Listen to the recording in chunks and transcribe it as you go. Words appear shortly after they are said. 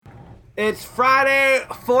It's Friday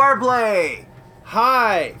Foreplay.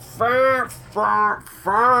 Hi.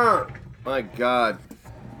 My God.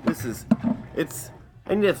 I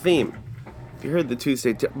need a theme. If you heard the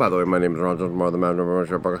Tuesday, by the way, my name is Ron Jones, the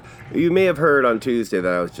Mountain. You may have heard on Tuesday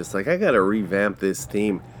that I was just like, I gotta revamp this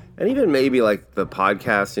theme. And even maybe like the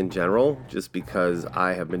podcast in general, just because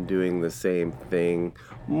I have been doing the same thing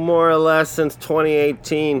more or less since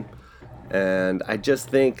 2018. And I just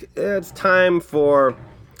think it's time for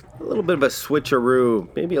a little bit of a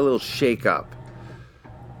switcheroo, maybe a little shake-up.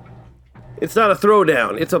 It's not a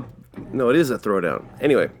throwdown. It is a throwdown.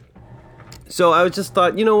 Anyway, so I just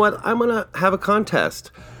thought, you know what? I'm going to have a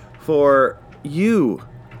contest for you,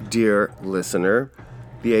 dear listener.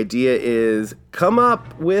 The idea is come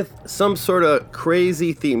up with some sort of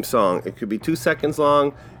crazy theme song. It could be 2 seconds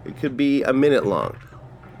long. It could be a minute long.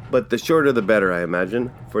 But the shorter the better, I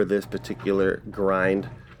imagine, for this particular grind.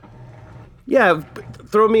 Yeah,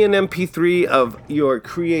 throw me an MP3 of your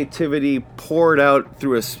creativity poured out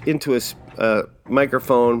into a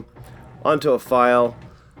microphone, onto a file.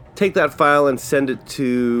 Take that file and send it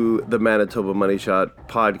to the Manitoba Money Shot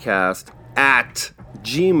podcast at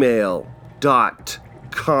gmail.com.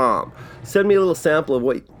 Send me a little sample of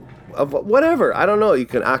whatever. I don't know. You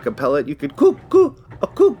can acapella it. You could coo.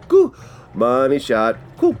 Money shot,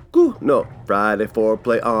 coo. No, Friday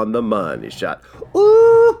Foreplay on the Money Shot.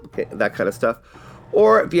 Ooh, okay, that kind of stuff.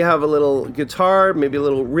 Or if you have a little guitar, maybe a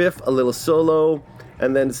little riff, a little solo,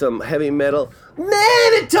 and then some heavy metal.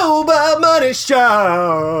 Manitoba Money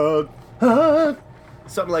Shot.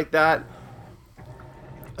 Something like that.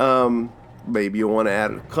 Maybe you want to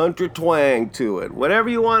add a country twang to it. Whatever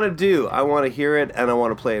you want to do, I want to hear it and I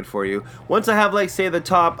want to play it for you. Once I have, like, say, the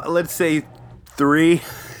top, let's say 3,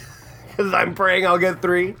 because I'm praying I'll get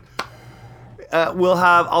 3.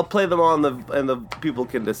 I'll play them all and the people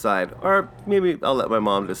can decide. Or maybe I'll let my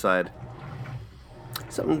mom decide.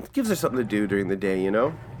 Gives her something to do during the day, you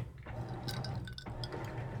know?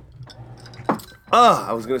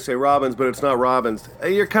 I was going to say Robbins, but it's not Robbins.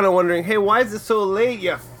 You're kind of wondering, hey, why is it so late,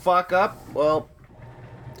 you fuck up? Well,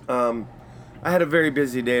 I had a very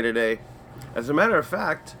busy day today. As a matter of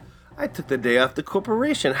fact, I took the day off the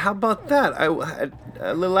corporation. How about that?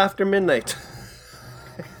 A little after midnight.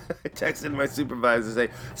 I texted my supervisor to say,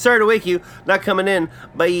 sorry to wake you, not coming in,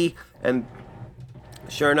 bye. And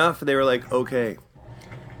sure enough, they were like, okay.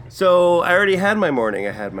 So I already had my morning.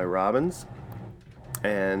 I had my Robbins.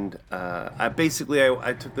 And I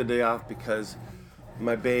took the day off because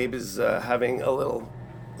my babe is having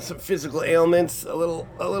some physical ailments, a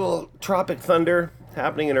little tropic thunder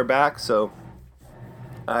happening in her back. So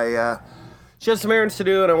she has some errands to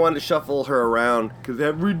do, and I wanted to shuffle her around because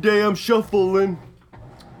every day I'm shuffling.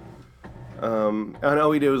 And all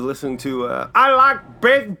we did was listen to I like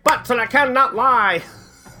big butts and I cannot lie.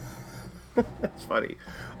 That's funny,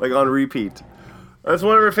 like on repeat. That's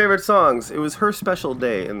one of her favorite songs. It was her special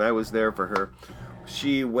day, and I was there for her.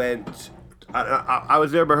 She went. I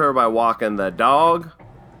was there for her by walking the dog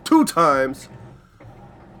 2 times.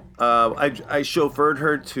 I chauffeured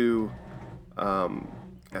her to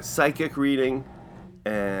a psychic reading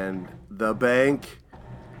and the bank.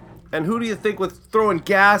 And who do you think was throwing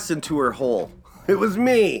gas into her hole? It was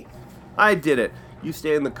me. I did it. You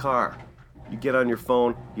stay in the car. You get on your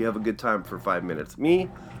phone. You have a good time for 5 minutes. Me,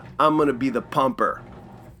 I'm going to be the pumper.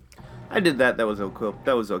 I did that. That was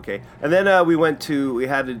okay. And then we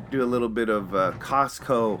had to do a little bit of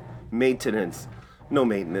Costco maintenance. No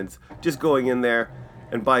maintenance. Just going in there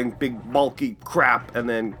and buying big, bulky crap and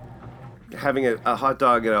then having a hot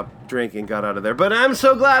dog and a drink and got out of there. But I'm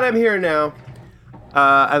so glad I'm here now.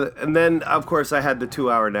 And then, of course, I had the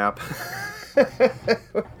 2-hour nap.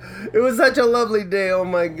 It was such a lovely day. Oh,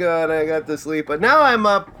 my God. I got to sleep. But now I'm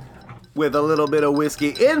up with a little bit of whiskey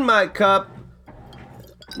in my cup.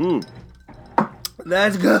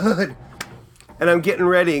 That's good. And I'm getting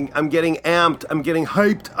ready. I'm getting amped. I'm getting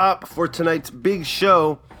hyped up for tonight's big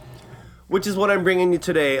show, which is what I'm bringing you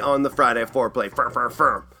today on the Friday Foreplay.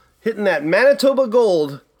 Hitting that Manitoba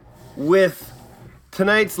Gold with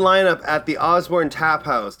tonight's lineup at the Osborne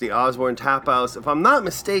TAPHOUSE. The Osborne TAPHOUSE, if I'm not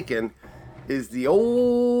mistaken, is the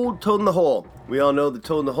old Toad in the Hole. We all know the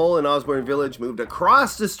Toad in the Hole in Osborne Village moved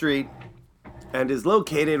across the street and is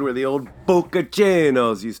located where the old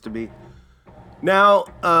Boccaccino's used to be. Now,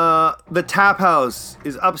 the TAPHOUSE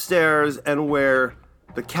is upstairs and where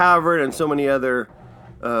the Cavern and so many other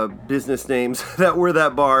business names that were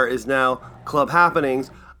that bar is now Club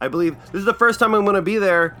Happenings. I believe this is the first time I'm going to be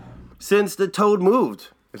there since the Toad moved.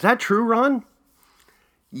 Is that true, Ron?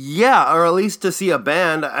 Yeah, or at least to see a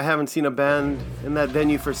band. I haven't seen a band in that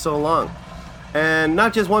venue for so long. And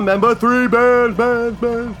not just one band, but 3 bands.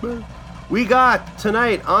 We got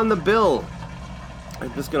tonight on the bill,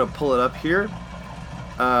 I'm just going to pull it up here,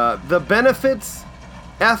 The Benefits,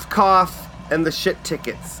 F-Cough, and the Shit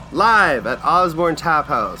Tickets, live at Osborne Tap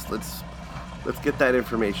House. Let's get that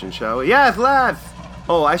information, shall we? Yes, let's!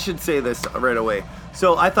 Oh, I should say this right away.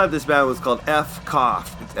 So I thought this band was called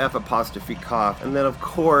F-Cough. It's F''cough. And then, of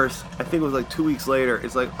course, I think it was like 2 weeks later,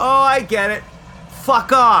 it's like, oh, I get it.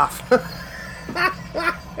 Fuck off.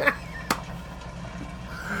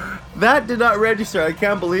 That did not register. I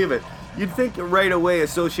can't believe it. You'd think right away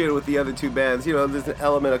associated with the other two bands, you know, there's an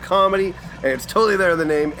element of comedy, and it's totally there in the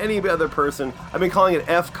name. Any other person, I've been calling it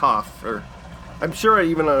F-Cough, or I'm sure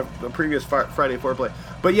even on a previous Friday Foreplay.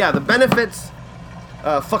 But yeah, The Benefits,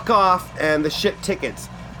 Fuck Off, and the Shit Tickets.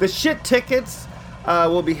 The Shit Tickets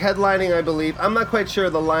will be headlining, I believe. I'm not quite sure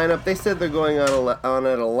of the lineup. They said they're going on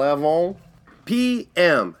at 11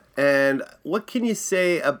 p.m. And what can you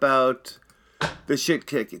say about the Shit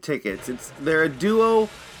Tickets? They're a duo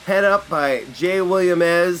head up by Jay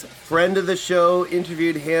Williamez, friend of the show.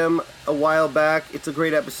 Interviewed him a while back. It's a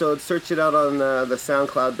great episode. Search it out on the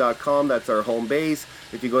SoundCloud.com. That's our home base.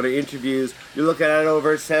 If you go to interviews, you're looking at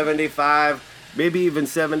over 75, maybe even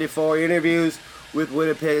 74 interviews with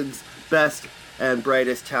Winnipeg's best and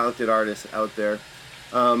brightest talented artists out there.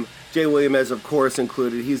 Jay Williamez, of course,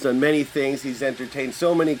 included. He's done many things. He's entertained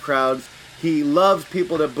so many crowds. He loves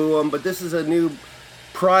people to boo him, but this is a new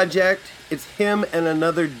project. It's him and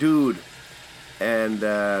another dude. And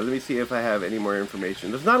let me see if I have any more information.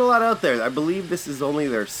 There's not a lot out there. I believe this is only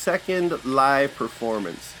their second live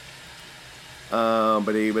performance. Oh,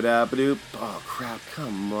 crap,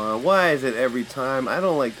 come on. Why is it every time? I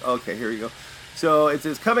don't like... Okay, here we go. So it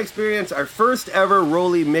says, come experience our first ever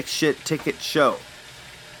Rolly Mix Shit ticket show.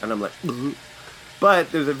 And I'm like, mm-hmm.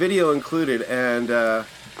 But there's a video included, and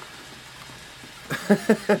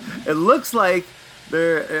it looks like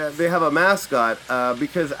they have a mascot,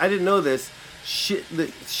 because I didn't know this.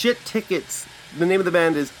 The Shit Tickets, the name of the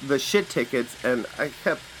band is The Shit Tickets, and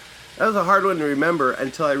that was a hard one to remember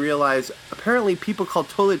until I realized apparently people call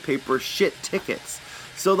toilet paper shit tickets.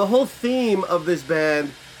 So the whole theme of this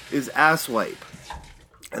band is asswipe.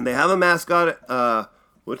 And they have a mascot,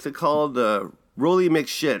 what's it called? Rolly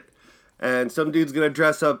McShit. And some dude's gonna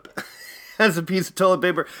dress up as a piece of toilet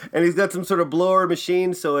paper, and he's got some sort of blower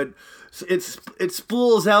machine, so it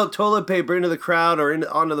spools out toilet paper into the crowd or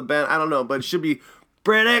onto the band. I don't know, but it should be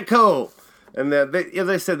pretty cool. And as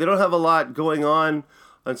I said, they don't have a lot going on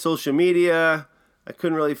social media. I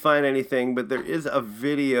couldn't really find anything, but there is a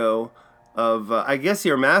video of I guess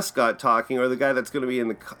your mascot talking, or the guy that's going to be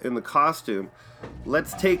in the costume.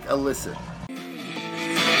 Let's take a listen.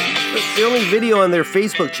 It's the only video on their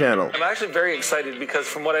Facebook channel. I'm actually very excited because,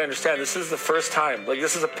 from what I understand, this is the first time. Like,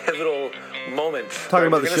 this is a pivotal moment. Talking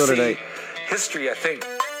about the show tonight. History, I think.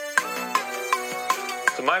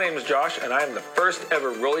 So my name is Josh, and I am the first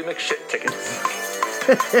ever Rolly McShit Tickets.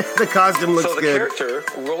 The costume looks good. So the character,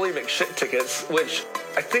 Rolly McShit Tickets, which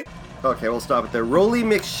I think... Okay, we'll stop it there. Rolly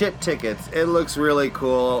McShit Tickets. It looks really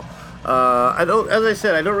cool. As I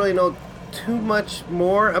said, I don't really know too much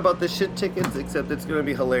more about the Shit Tickets, except it's going to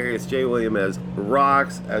be hilarious. Jay Williamez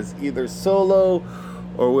rocks as either solo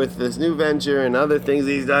or with this new venture and other things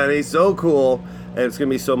he's done. He's so cool, and it's going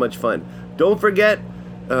to be so much fun. Don't forget,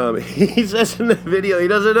 he says in the video, he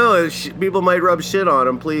doesn't know, people might rub shit on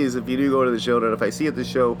him. Please, if you do go to the show, and if I see you at the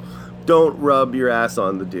show, don't rub your ass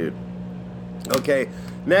on the dude. Okay,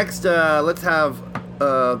 next, let's have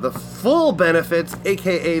the full benefits,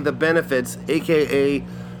 aka the benefits, aka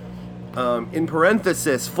in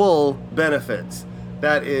parenthesis, full benefits.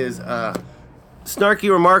 That is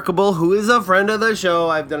Snarky Remarkable, who is a friend of the show.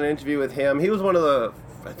 I've done an interview with him. He was one of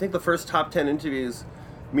the first top 10 interviews,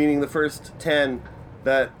 meaning the first 10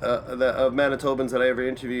 of Manitobans that I ever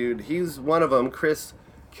interviewed. He's one of them, Chris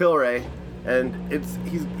Kilray, and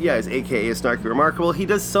he's aka Snarky Remarkable. He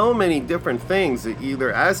does so many different things,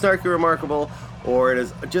 either as Snarky Remarkable or it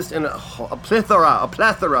is just in a plethora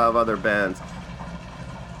of other bands.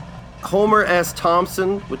 Homer S.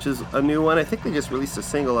 Thompson, which is a new one. I think they just released a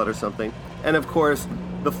single out or something. And of course,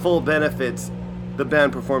 the full benefits, the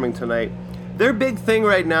band performing tonight. Their big thing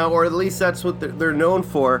right now, or at least that's what they're known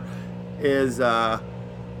for, is a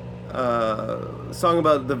song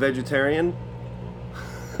about the vegetarian.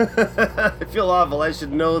 I feel awful. I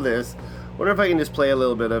should know this. Wonder if I can just play a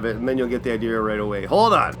little bit of it, and then you'll get the idea right away.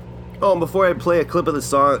 Hold on. Oh, and before I play a clip of the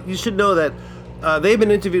song, you should know that they've been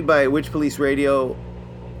interviewed by Witch Police Radio,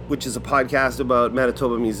 which is a podcast about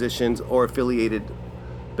Manitoba musicians or affiliated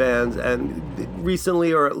bands. And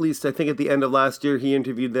recently, or at least I think at the end of last year, he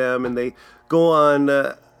interviewed them, and they go on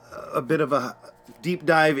a bit of a deep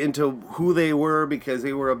dive into who they were, because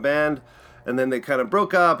they were a band and then they kind of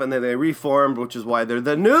broke up and then they reformed, which is why they're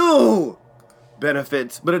the new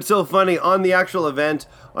Benefits. But it's so funny, on the actual event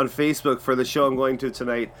on Facebook for the show I'm going to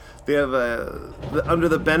tonight, they have under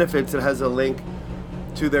the Benefits, it has a link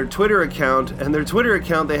to their Twitter account, and their Twitter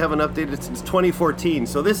account they haven't updated since 2014.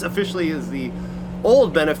 So this officially is the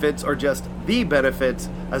old Benefits, or just the Benefits,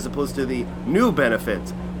 as opposed to the new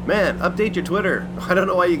Benefits. Man, update your Twitter. I don't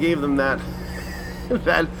know why you gave them that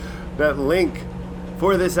that link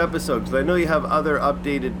for this episode, because I know you have other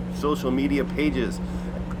updated social media pages.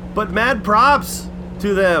 But mad props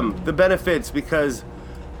to them, the Benefits, because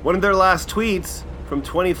one of their last tweets from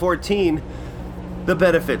 2014, the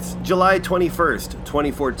Benefits, July 21st,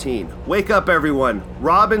 2014. Wake up, everyone.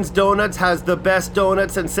 Robin's Donuts has the best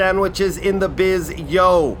donuts and sandwiches in the biz,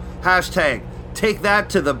 yo. Hashtag, take that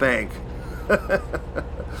to the bank.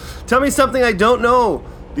 Tell me something I don't know,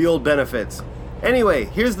 the old Benefits. Anyway,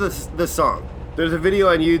 here's the song. There's a video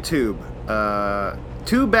on YouTube.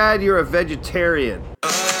 Too bad you're a vegetarian.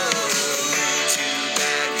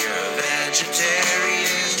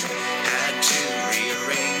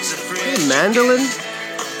 Hey, mandolin?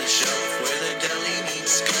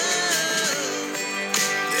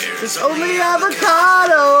 It's only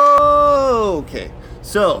avocado! Okay,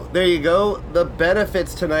 so there you go. The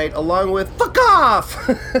Benefits tonight, along with Fuck Off!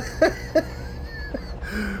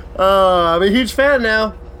 I'm a huge fan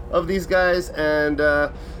now of these guys, and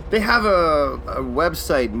they have a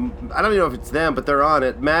website. I don't even know if it's them, but they're on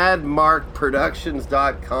it.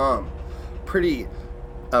 madmarkproductions.com. Pretty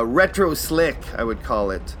retro slick, I would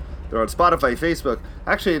call it. They're on Spotify, Facebook.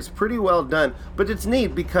 Actually, it's pretty well done. But it's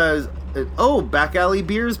neat because, Back Alley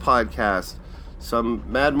Beers podcast. Some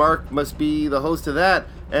Mad Mark must be the host of that.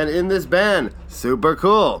 And in this band, super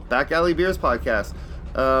cool. Back Alley Beers podcast.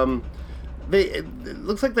 It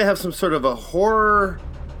looks like they have some sort of a horror.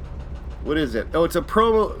 What is it? Oh, it's a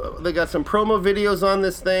promo. They got some promo videos on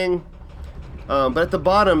this thing. But at the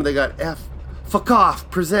bottom, they got Fuck Off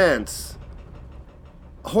presents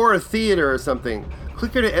horror theater or something.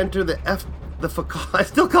 Click here to enter the Fuck Off. I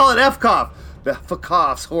still call it F-Cough. The Fuck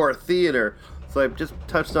Off's horror theater. So I've just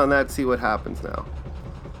touched on that. See what happens now.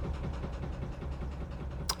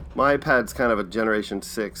 My iPad's kind of a Generation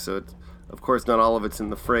 6, so it's, of course, not all of it's in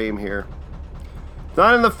the frame here. It's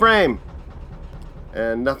not in the frame.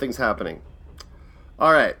 And nothing's happening.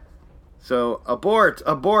 All right. So, abort.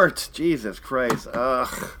 Jesus Christ.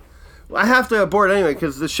 Ugh. I have to abort anyway,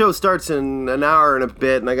 because the show starts in an hour and a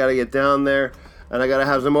bit, and I got to get down there, and I got to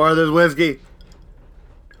have some more of this whiskey.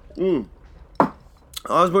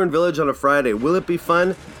 Osborne Village on a Friday. Will it be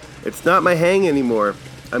fun? It's not my hang anymore.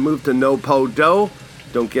 I moved to No Po Do.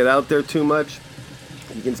 Don't get out there too much.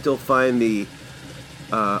 You can still find the...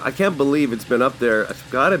 I can't believe it's been up there. It's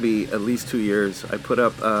got to be at least 2 years. I put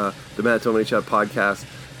up the Manitoba Money Shot podcast.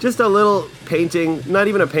 Just a little painting, not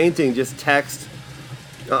even a painting, just text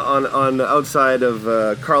on the outside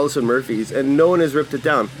of Carlos and Murphy's, and no one has ripped it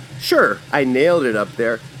down. Sure, I nailed it up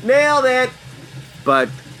there. Nailed it! But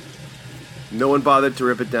no one bothered to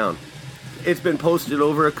rip it down. It's been posted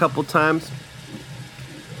over a couple times.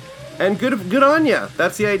 And good on ya.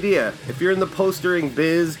 That's the idea. If you're in the postering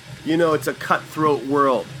biz, you know it's a cutthroat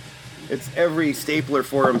world. It's every stapler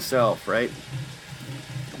for himself, right?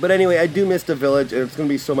 But anyway, I do miss the Village, and it's going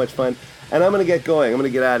to be so much fun. And I'm going to get going. I'm going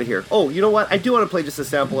to get out of here. Oh, you know what? I do want to play just a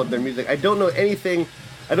sample of their music. I don't know anything.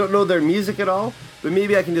 I don't know their music at all. But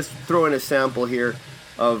maybe I can just throw in a sample here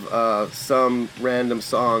of some random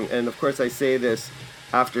song. And of course, I say this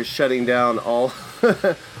after shutting down all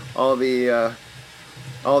all the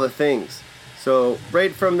things. So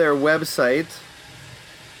right from their website,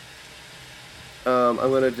 I'm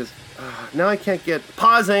going to just... now I can't get...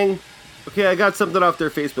 Pausing! Okay, I got something off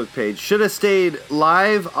their Facebook page. Should have stayed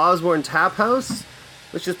live, Osborne Tap House.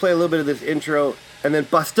 Let's just play a little bit of this intro and then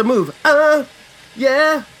bust a move.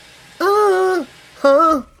 Yeah,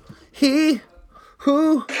 he,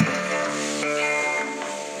 who.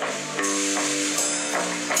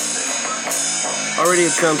 Already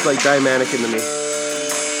it sounds like Die Mannequin to me.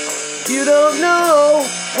 You don't know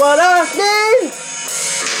what I mean.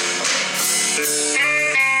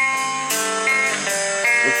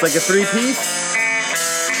 Looks like a three-piece.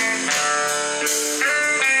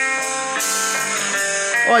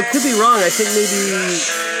 Oh, I could be wrong. I think maybe...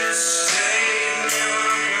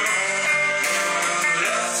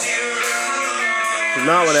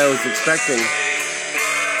 not what I was expecting.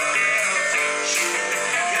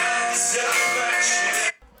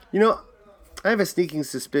 You know, I have a sneaking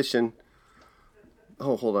suspicion...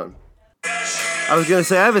 Oh, hold on. I was going to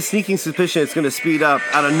say, I have a sneaking suspicion it's going to speed up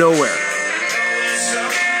out of nowhere.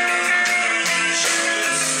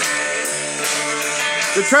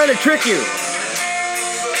 They're trying to trick you.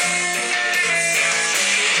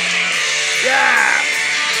 Yeah!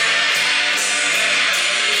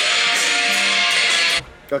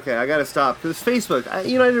 Okay, I gotta stop. Because Facebook, I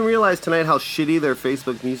didn't realize tonight how shitty their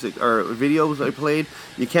Facebook music or videos I played.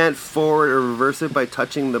 You can't forward or reverse it by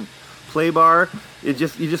touching the play bar. You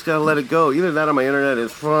just gotta let it go. Either that or my internet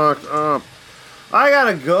is fucked up. I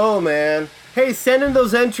gotta go, man. Hey, send in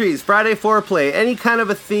those entries. Friday Foreplay. Any kind of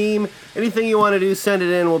a theme, anything you want to do, send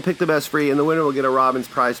it in. We'll pick the best free, and the winner will get a Robbins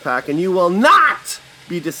prize pack, and you will not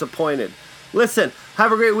be disappointed. Listen,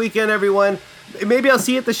 have a great weekend, everyone. Maybe I'll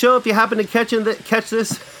see you at the show if you happen to catch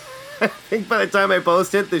this. I think by the time I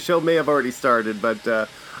post it, the show may have already started, but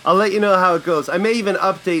I'll let you know how it goes. I may even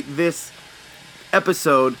update this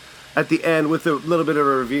episode at the end with a little bit of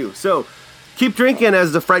a review. So, keep drinking,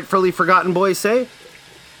 as the frightfully forgotten boys say.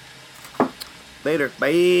 Later.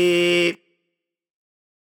 Bye.